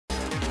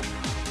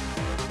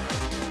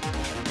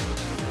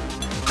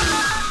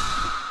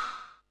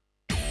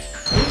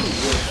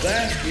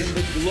bask in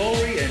the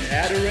glory and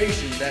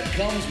adoration that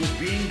comes with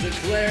being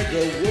declared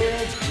the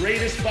world's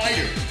greatest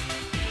fighter.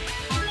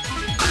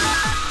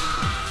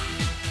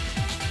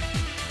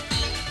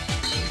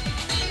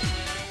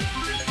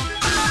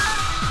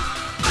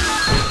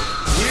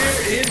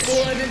 We're in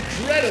for an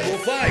incredible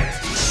fight.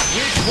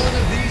 Which one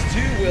of these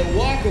two will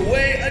walk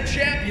away a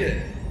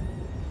champion?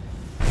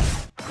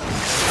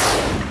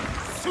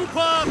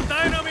 Super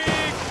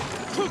dynamic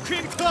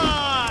cooking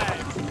time!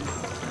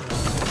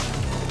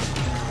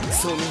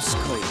 その視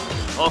界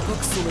赤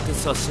く染めて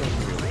差し上げる。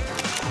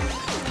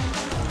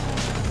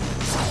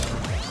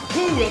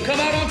 Who will come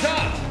out on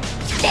top?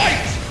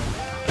 Fight!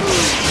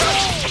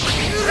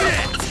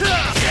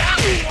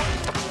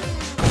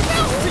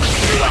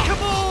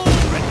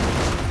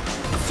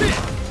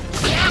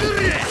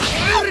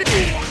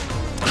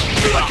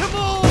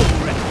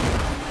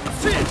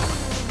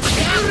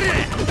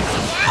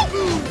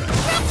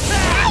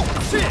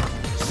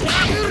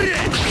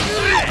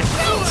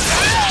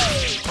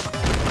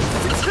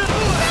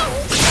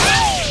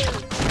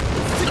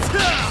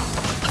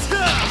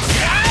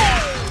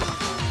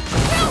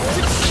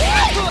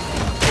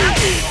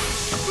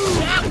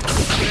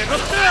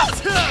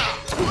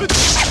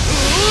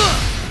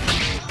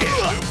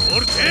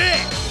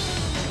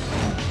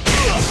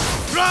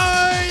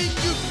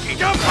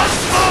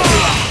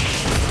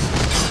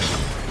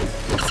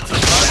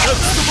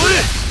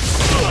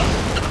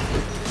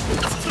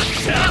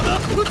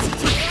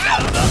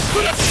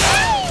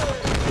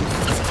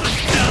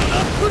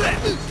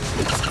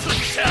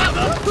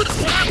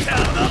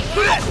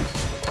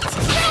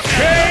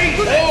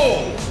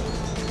 KO!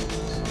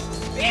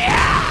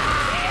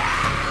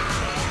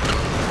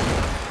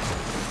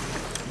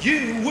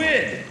 You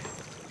win!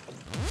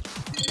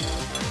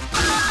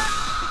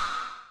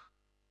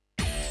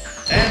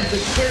 And the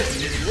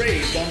curtain is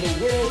raised on the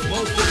world's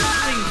most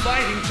extreme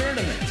fighting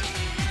tournament.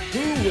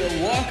 Who will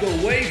walk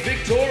away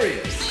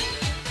victorious?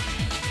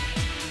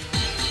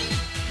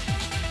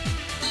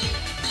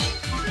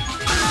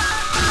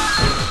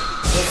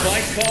 The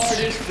fight card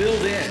is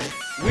filled in.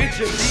 Which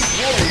of these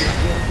warriors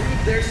will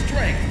prove their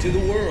strength to the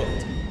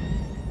world?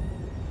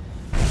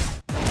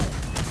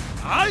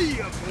 I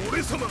am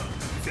Ore-sama,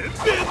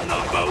 Zenben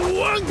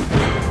 #1!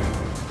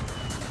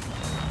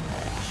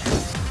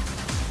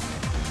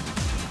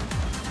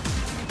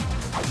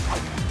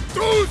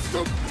 Don't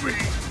stop me!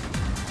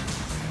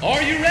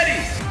 Are you ready?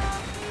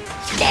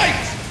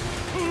 Fight!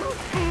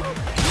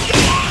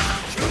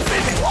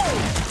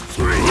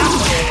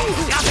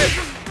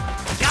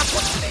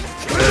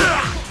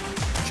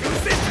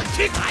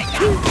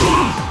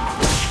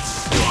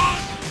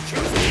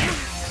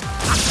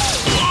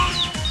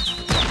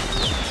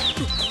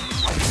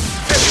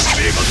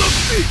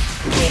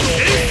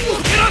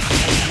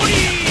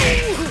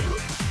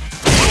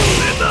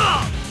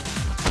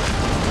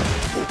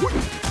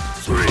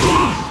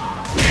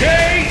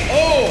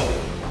 KO!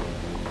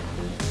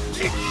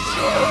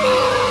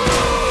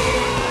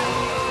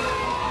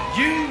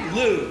 You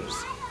lose.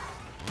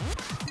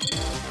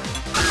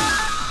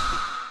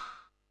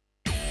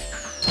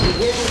 The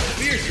world's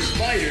fiercest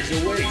fighters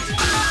await.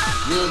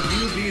 Will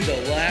you be the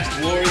last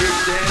warrior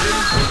standing?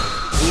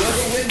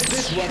 Whoever wins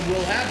this one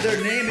will have their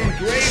name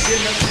engraved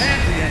in the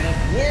pantheon of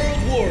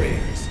world warriors.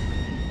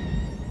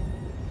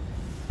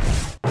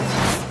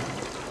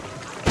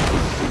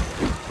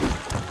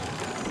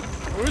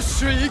 よっ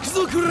しゃ行く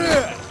ぞこれ。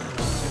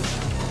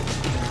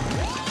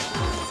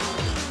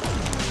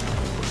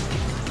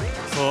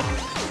さあ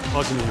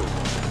始めよう。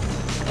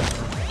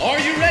 Are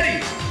you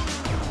ready?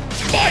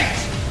 Fight!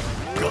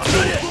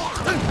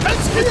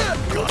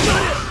 KO!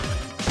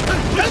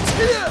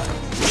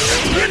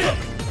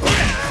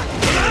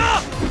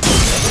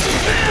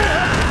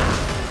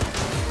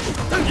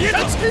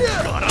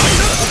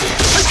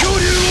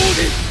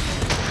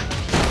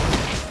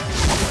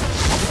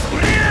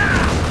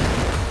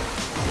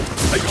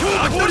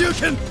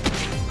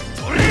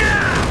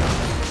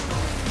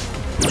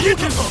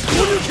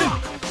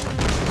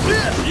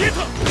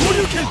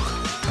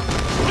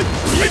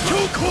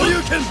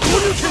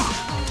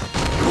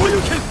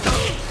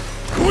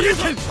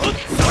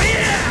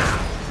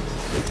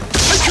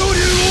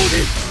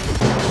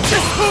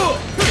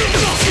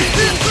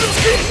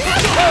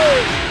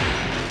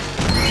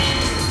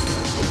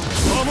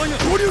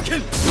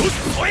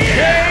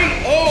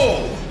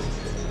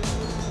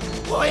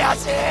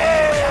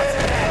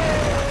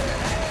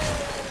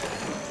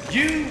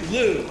 You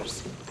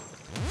lose.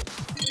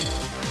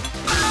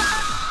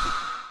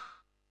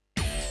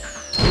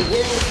 The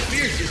world's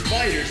fiercest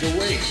fighters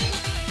await.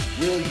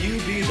 Will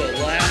you be the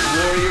last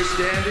warrior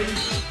standing?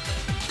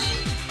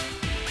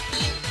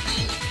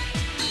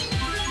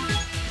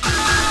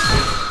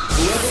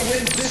 Whoever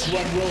wins this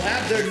one will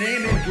have their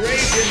name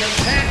engraved in the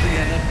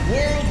pantheon of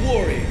world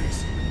warriors.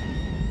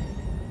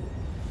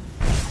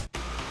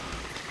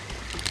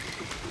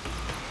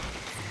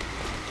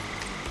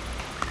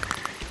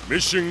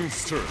 Mission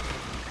start.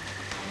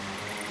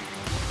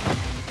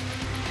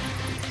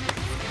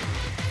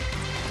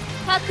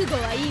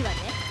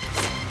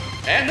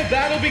 And the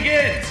battle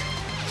begins!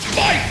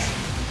 Fight!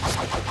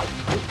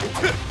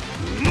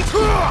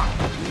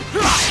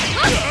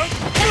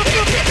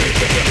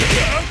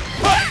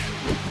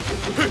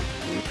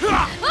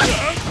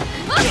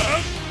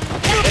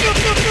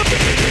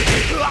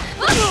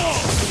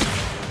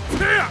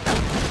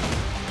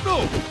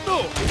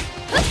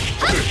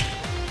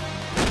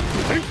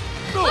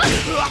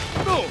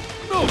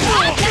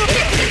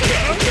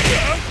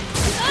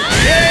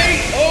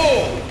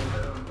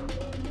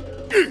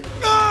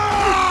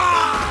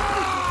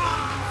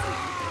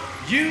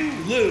 You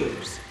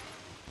lose.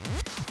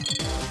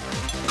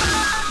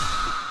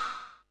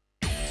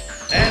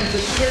 And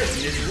the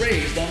curtain is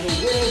raised on the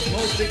world's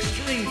most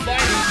extreme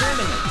fighting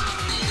tournament.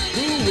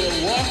 Who will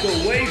walk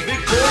away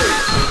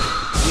victorious?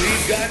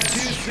 We've got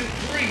two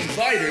supreme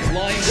fighters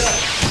lined up.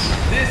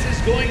 This is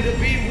going to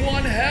be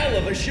one hell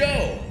of a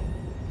show.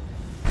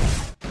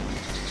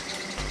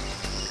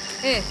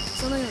 ええ、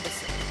そのようで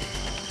す。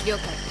了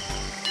解。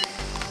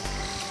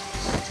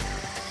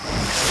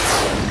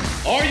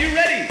Are you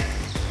ready?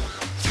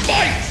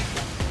 Fight!